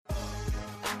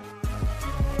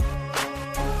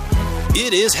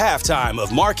It is halftime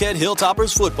of Marquette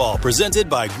Hilltoppers football, presented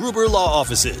by Gruber Law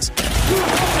Offices.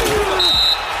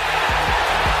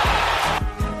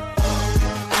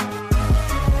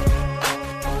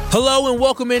 Hello and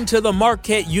welcome into the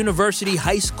Marquette University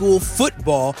High School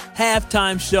football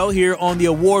halftime show here on the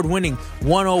award-winning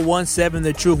 101.7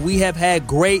 The Truth. We have had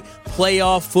great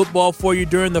playoff football for you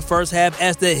during the first half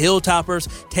as the Hilltoppers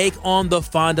take on the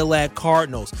Fond du Lac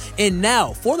Cardinals. And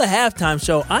now for the halftime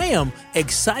show, I am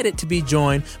excited to be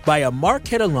joined by a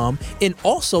Marquette alum and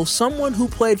also someone who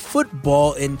played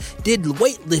football and did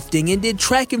weightlifting and did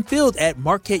track and field at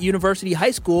Marquette University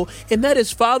High School, and that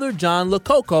is Father John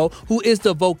LoCoco, who is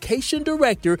the Vocation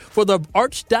Director for the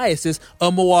Archdiocese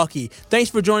of Milwaukee. Thanks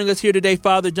for joining us here today,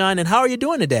 Father John, and how are you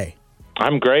doing today?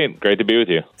 I'm great. Great to be with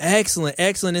you. Excellent,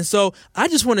 excellent. And so I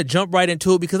just want to jump right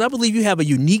into it because I believe you have a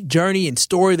unique journey and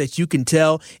story that you can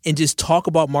tell and just talk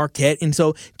about Marquette. And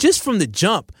so just from the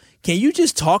jump, can you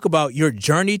just talk about your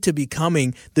journey to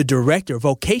becoming the director,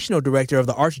 vocational director of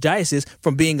the Archdiocese,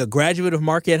 from being a graduate of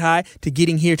Marquette High to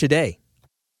getting here today?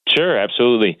 Sure,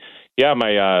 absolutely. Yeah,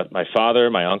 my father,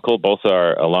 my uncle, both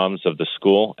are alums of the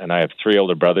school, and I have three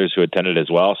older brothers who attended as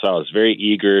well. So I was very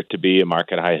eager to be a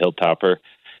Marquette High Hilltopper,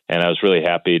 and I was really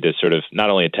happy to sort of not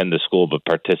only attend the school, but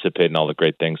participate in all the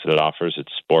great things that it offers,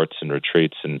 its sports and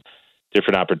retreats and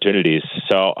different opportunities.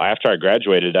 So after I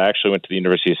graduated, I actually went to the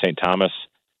University of St. Thomas,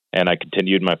 and I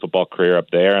continued my football career up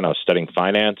there, and I was studying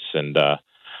finance. And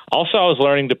also I was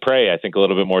learning to pray, I think, a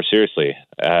little bit more seriously.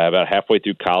 About halfway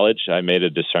through college, I made a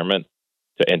discernment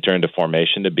to enter into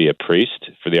formation to be a priest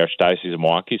for the Archdiocese of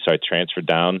Milwaukee. So I transferred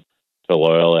down to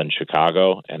Loyola in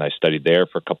Chicago, and I studied there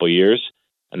for a couple of years.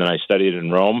 And then I studied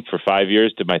in Rome for 5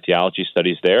 years, did my theology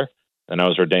studies there. And I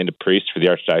was ordained a priest for the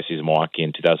Archdiocese of Milwaukee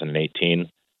in 2018.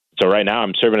 So right now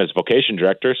I'm serving as vocation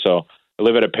director. So I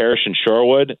live at a parish in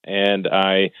Shorewood, and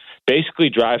I basically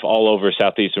drive all over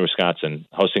southeastern Wisconsin,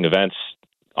 hosting events,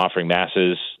 offering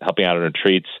masses, helping out on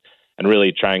retreats, and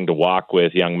really trying to walk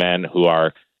with young men who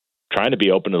are trying to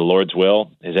be open to the Lord's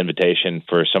will, his invitation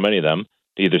for so many of them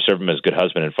to either serve him as a good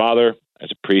husband and father, as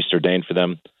a priest ordained for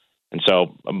them. And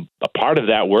so a part of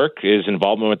that work is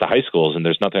involvement with the high schools, and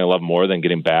there's nothing I love more than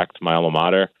getting back to my alma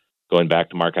mater, going back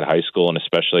to Marquette High School, and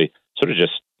especially sort of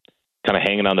just kind of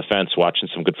hanging on the fence, watching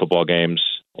some good football games,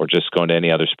 or just going to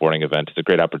any other sporting event. It's a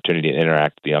great opportunity to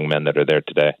interact with the young men that are there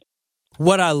today.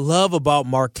 What I love about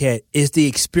Marquette is the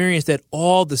experience that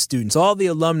all the students, all the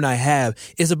alumni have,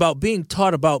 is about being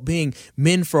taught about being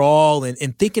men for all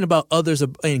and thinking about others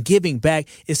and giving back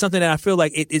is something that I feel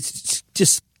like it's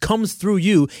just comes through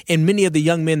you and many of the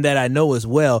young men that I know as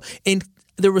well. And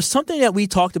there was something that we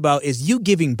talked about is you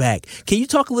giving back. Can you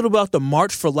talk a little about the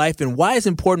March for Life and why it's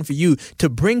important for you to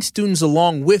bring students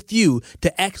along with you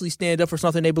to actually stand up for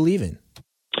something they believe in?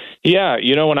 Yeah,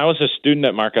 when I was a student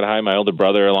at Marquette High, my older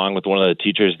brother, along with one of the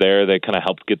teachers there, they kind of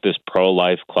helped get this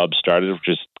pro-life club started, which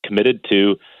is committed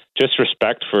to just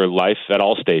respect for life at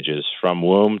all stages, from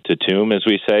womb to tomb, as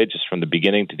we say, just from the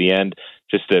beginning to the end,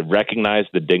 just to recognize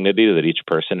the dignity that each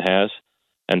person has.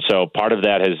 And so part of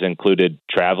that has included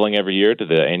traveling every year to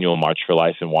the annual March for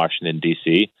Life in Washington,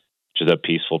 D.C., which is a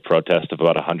peaceful protest of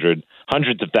about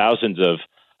hundreds of thousands of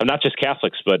not just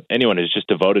Catholics, but anyone who's just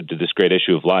devoted to this great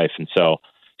issue of life. And so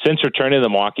since returning to the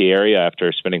Milwaukee area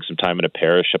after spending some time in a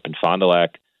parish up in Fond du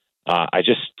Lac, I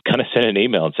just kind of sent an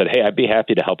email and said, hey, I'd be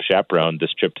happy to help chaperone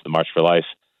this trip to the March for Life.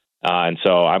 And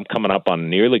so I'm coming up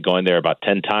on nearly going there about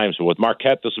 10 times. But with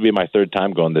Marquette, this will be my third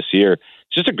time going this year.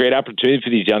 It's just a great opportunity for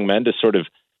these young men to sort of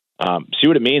see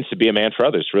what it means to be a man for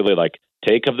others, really like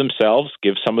take of themselves,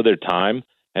 give some of their time,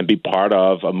 and be part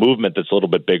of a movement that's a little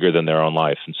bit bigger than their own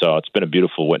life. And so it's been a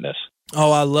beautiful witness.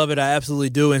 Oh, I love it. I absolutely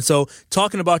do. And so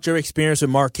talking about your experience with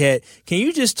Marquette, can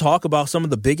you just talk about some of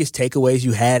the biggest takeaways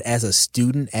you had as a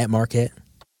student at Marquette?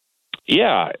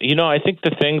 Yeah. I think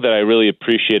the thing that I really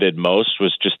appreciated most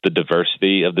was just the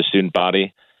diversity of the student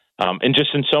body. And just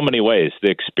in so many ways,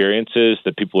 the experiences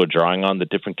that people are drawing on, the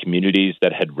different communities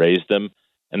that had raised them.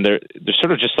 And they're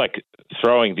sort of just like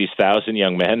throwing these 1,000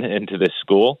 young men into this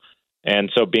school.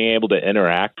 And so being able to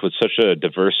interact with such a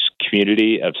diverse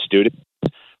community of students,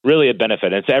 really a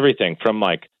benefit. It's everything from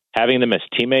like having them as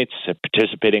teammates,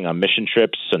 participating on mission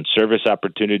trips and service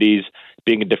opportunities,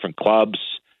 being in different clubs,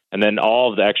 and then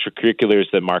all of the extracurriculars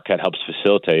that Marquette helps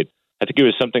facilitate. I think it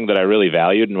was something that I really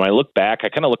valued. And when I look back, I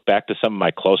kind of look back to some of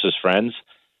my closest friends.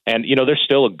 And, there's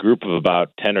still a group of about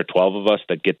 10 or 12 of us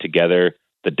that get together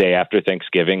the day after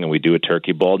Thanksgiving and we do a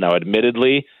turkey bowl. Now,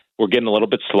 admittedly, we're getting a little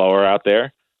bit slower out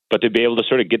there, but to be able to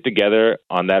sort of get together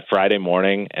on that Friday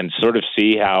morning and sort of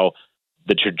see how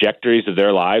the trajectories of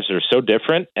their lives are so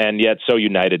different and yet so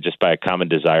united just by a common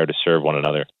desire to serve one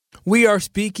another. We are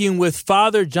speaking with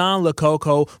Father John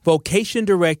LoCoco, Vocation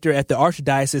Director at the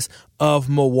Archdiocese of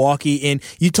Milwaukee. And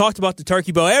you talked about the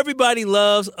Turkey Bowl. Everybody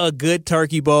loves a good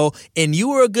Turkey Bowl. And you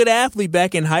were a good athlete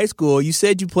back in high school. You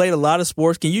said you played a lot of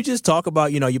sports. Can you just talk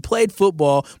about, you played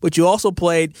football, but you also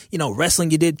played,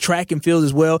 wrestling. You did track and field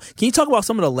as well. Can you talk about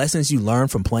some of the lessons you learned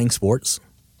from playing sports?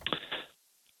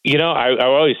 I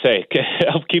always say,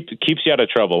 keeps you out of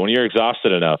trouble when you're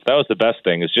exhausted enough. That was the best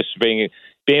thing, is just being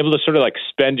able to sort of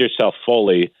spend yourself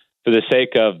fully for the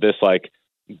sake of this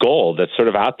goal that's sort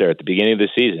of out there at the beginning of the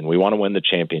season. We want to win the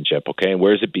championship. Okay. And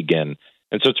where does it begin?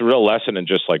 And so it's a real lesson in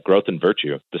just growth and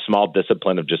virtue, the small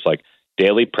discipline of just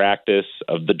daily practice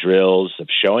of the drills, of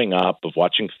showing up, of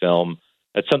watching film.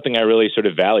 That's something I really sort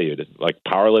of valued,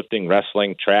 powerlifting,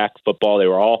 wrestling, track, football. They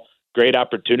were all great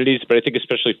opportunities, but I think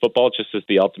especially football, just as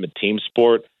the ultimate team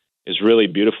sport, is really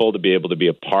beautiful to be able to be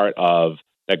a part of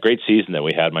that great season that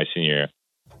we had my senior year.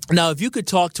 Now, if you could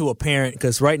talk to a parent,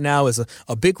 because right now is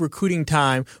a big recruiting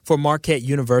time for Marquette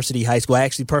University High School. I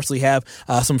actually personally have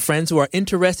some friends who are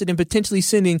interested in potentially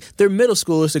sending their middle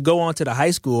schoolers to go on to the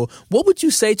high school. What would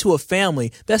you say to a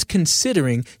family that's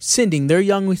considering sending their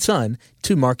young son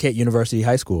to Marquette University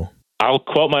High School? I'll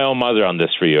quote my own mother on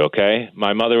this for you, okay?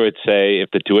 My mother would say, if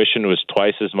the tuition was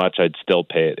twice as much, I'd still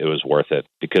pay it. It was worth it.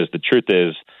 Because the truth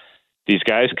is, these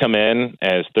guys come in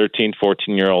as 13,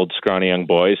 14-year-old scrawny young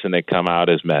boys, and they come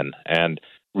out as men. And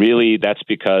really, that's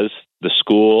because the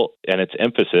school and its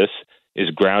emphasis is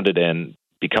grounded in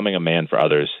becoming a man for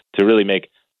others, to really make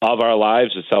of our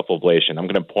lives a self-oblation. I'm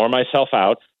going to pour myself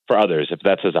out for others, if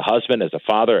that's as a husband, as a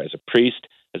father, as a priest,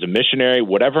 as a missionary,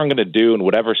 whatever I'm going to do in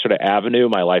whatever sort of avenue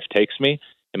my life takes me,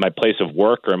 in my place of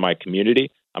work or in my community,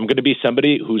 I'm going to be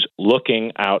somebody who's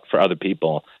looking out for other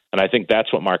people. And I think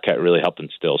that's what Marquette really helped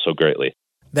instill so greatly.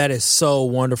 That is so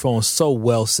wonderful and so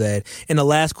well said. And the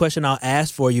last question I'll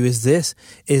ask for you is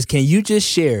can you just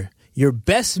share your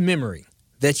best memory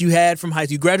that you had from high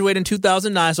school? You graduated in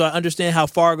 2009, so I understand how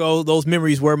far ago those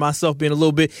memories were, myself being a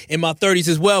little bit in my 30s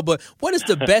as well. But what is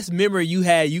the best memory you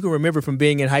can remember from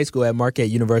being in high school at Marquette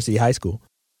University High School?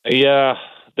 Yeah,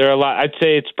 there are a lot. I'd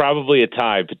say it's probably a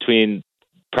tie between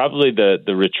probably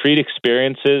the retreat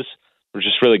experiences were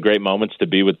just really great moments to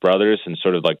be with brothers and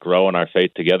sort of grow in our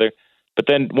faith together. But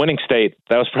then winning state,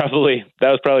 that was probably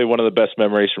one of the best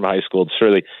memories from high school, to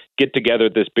really get together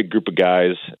with this big group of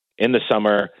guys in the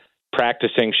summer,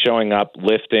 practicing, showing up,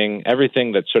 lifting,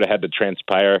 everything that sort of had to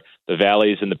transpire, the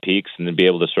valleys and the peaks, and then be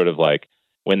able to sort of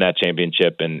win that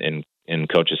championship in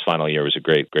Coach's final year was a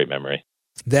great, great memory.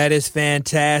 That is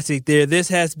fantastic there. This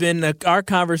has been our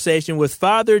conversation with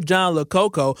Father John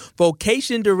LoCoco,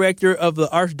 Vocation Director of the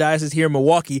Archdiocese here in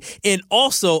Milwaukee, and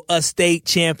also a state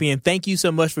champion. Thank you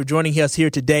so much for joining us here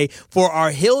today for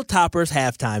our Hilltoppers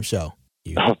halftime show.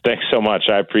 Oh, thanks so much.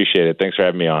 I appreciate it. Thanks for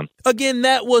having me on. Again,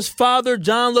 that was Father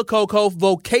John LoCoco,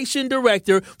 Vocation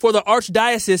Director for the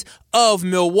Archdiocese of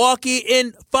Milwaukee.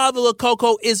 And Father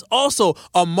LoCoco is also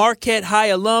a Marquette High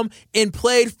alum and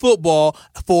played football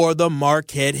for the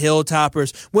Marquette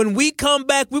Hilltoppers. When we come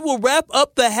back, we will wrap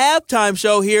up the halftime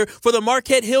show here for the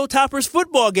Marquette Hilltoppers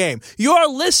football game. You're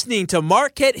listening to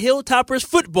Marquette Hilltoppers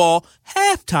football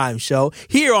halftime show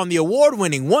here on the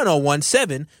award-winning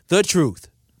 101.7 The Truth.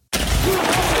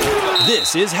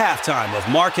 This is halftime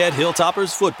of Marquette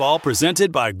Hilltoppers football,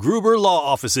 presented by Gruber Law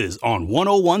Offices on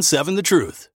 101.7 The Truth.